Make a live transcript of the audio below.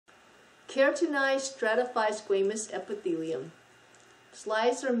Keratinized Stratified Squamous Epithelium.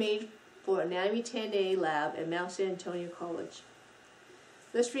 Slides are made for Anatomy 10A lab at Mount San Antonio College.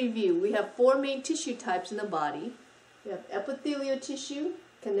 Let's review. We have four main tissue types in the body. We have epithelial tissue,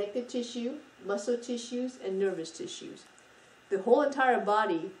 connective tissue, muscle tissues, and nervous tissues. The whole entire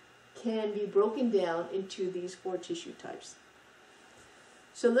body can be broken down into these four tissue types.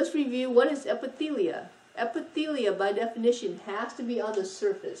 So let's review what is epithelia. Epithelia, by definition, has to be on the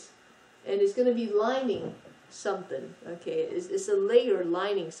surface, and it's going to be lining something. Okay, it's a layer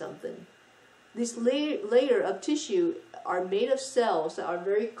lining something. This layer of tissue are made of cells that are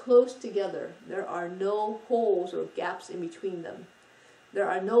very close together. There are no holes or gaps in between them. There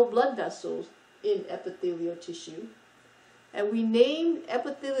are no blood vessels in epithelial tissue. And we name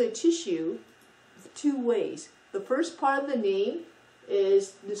epithelial tissue two ways. The first part of the name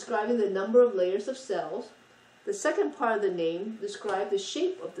is describing the number of layers of cells. The second part of the name describes the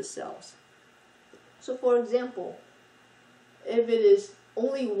shape of the cells. So for example, if it is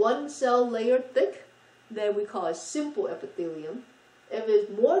only one cell layer thick, then we call it simple epithelium. If it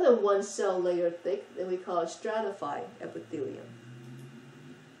is more than one cell layer thick, then we call it stratified epithelium.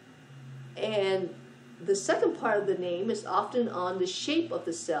 And the second part of the name is often on the shape of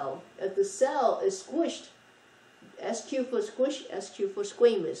the cell. If the cell is squished, SQ for squish, SQ for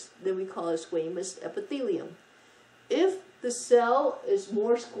squamous, then we call it squamous epithelium. If the cell is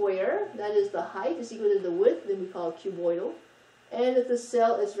more square, that is the height is equal to the width, then we call it cuboidal. And if the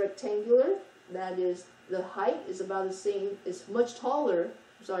cell is rectangular, that is the height is about the same, is much taller,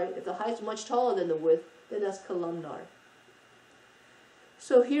 if the height is much taller than the width, then that's columnar.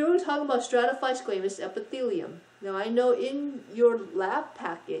 So here we're talking about stratified squamous epithelium. Now I know in your lab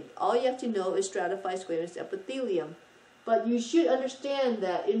packet, all you have to know is stratified squamous epithelium. But you should understand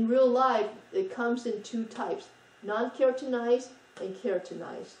that in real life, it comes in two types, non-keratinized and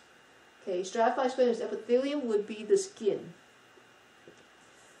keratinized. Okay, stratified squamous epithelium would be the skin.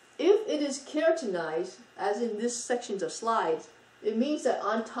 If it is keratinized, as in this sections of slides, it means that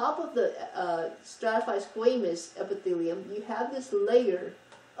on top of the stratified squamous epithelium, you have this layer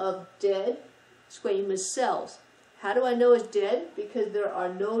of dead squamous cells. How do I know it's dead? Because there are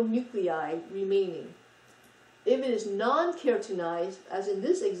no nuclei remaining. If it is non-keratinized, as in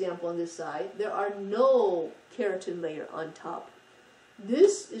this example on this side, there are no keratin layer on top.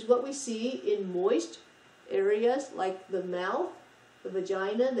 This is what we see in moist areas like the mouth, the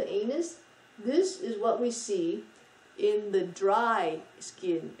vagina, the anus. This is what we see in the dry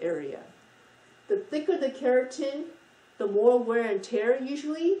skin area. The thicker the keratin, the more wear and tear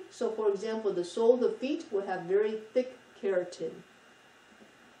usually. So for example, the sole of the feet will have very thick keratin.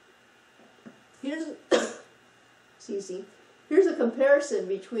 Here's a comparison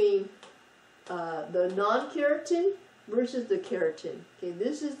between the non-keratin versus the keratin. Okay,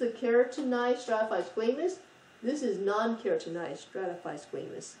 this is the keratinized stratified squamous. This is non-keratinized stratified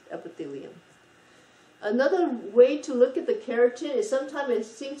squamous epithelium. Another way to look at the keratin is sometimes it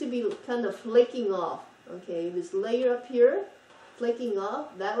seems to be kind of flaking off. Okay, this layer up here, flaking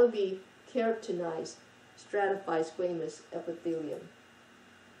off, that would be keratinized stratified squamous epithelium.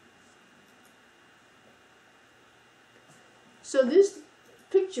 So this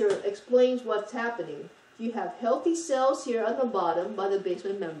picture explains what's happening. You have healthy cells here on the bottom by the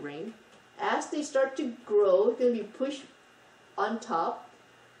basement membrane. As they start to grow, it's going to be pushed on top.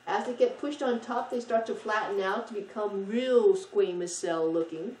 As they get pushed on top, they start to flatten out to become real squamous cell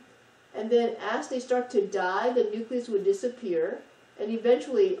looking. And then as they start to die, the nucleus would disappear. And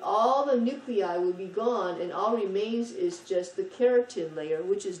eventually all the nuclei will be gone, and all remains is just the keratin layer,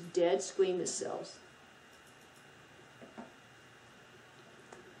 which is dead squamous cells.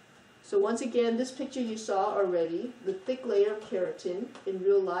 So once again, this picture you saw already, the thick layer of keratin in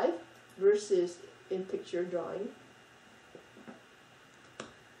real life versus in picture drawing.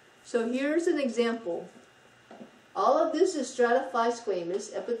 So here's an example. All of this is stratified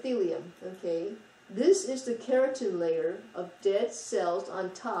squamous epithelium. Okay, this is the keratin layer of dead cells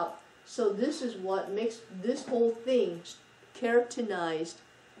on top. So this is what makes this whole thing keratinized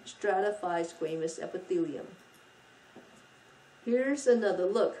stratified squamous epithelium. Here's another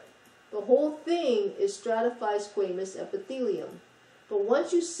look. The whole thing is stratified squamous epithelium. But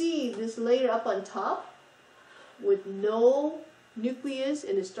once you see this layer up on top with no nucleus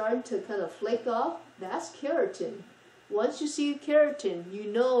and it's starting to kind of flake off, that's keratin. Once you see keratin, you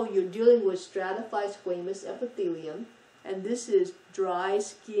know you're dealing with stratified squamous epithelium, and this is dry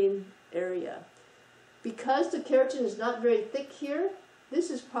skin area. Because the keratin is not very thick here, this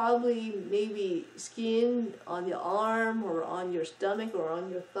is probably maybe skin on the arm or on your stomach or on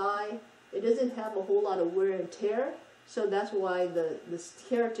your thigh. It doesn't have a whole lot of wear and tear, So that's why this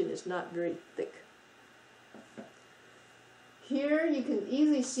keratin is not very thick. Here you can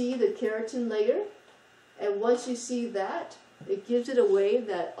easily see the keratin layer, and once you see that, it gives it away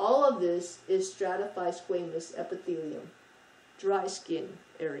that all of this is stratified squamous epithelium, dry skin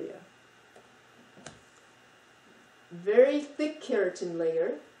area. Very thick keratin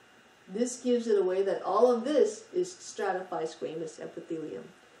layer. This gives it away that all of this is stratified squamous epithelium.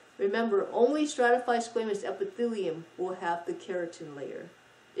 Remember, only stratified squamous epithelium will have the keratin layer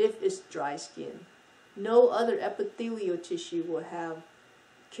if it's dry skin. No other epithelial tissue will have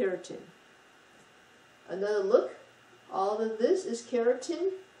keratin. Another look. All of this is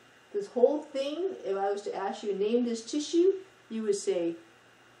keratin. This whole thing, if I was to ask you to name this tissue, you would say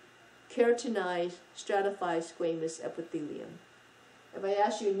keratinized stratified squamous epithelium. If I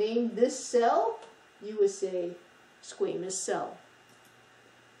ask you to name this cell, you would say squamous cell.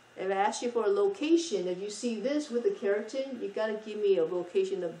 If I ask you for a location, if you see this with the keratin, you got to give me a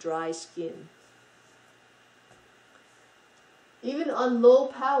location of dry skin. Even on low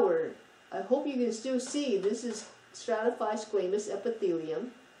power, I hope you can still see this is stratified squamous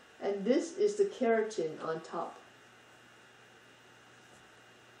epithelium, and this is the keratin on top.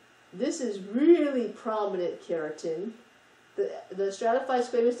 This is really prominent keratin. The stratified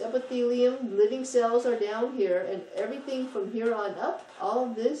squamous epithelium, living cells are down here, and everything from here on up, all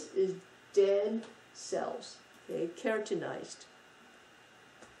of this is dead cells, okay, keratinized.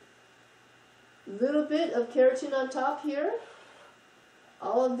 Little bit of keratin on top here.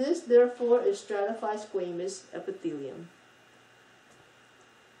 All of this, therefore, is stratified squamous epithelium.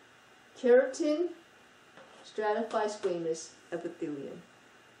 Keratin, stratified squamous epithelium.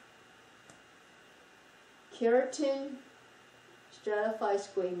 Keratin, stratified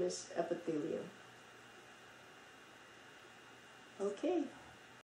squamous epithelium. Okay.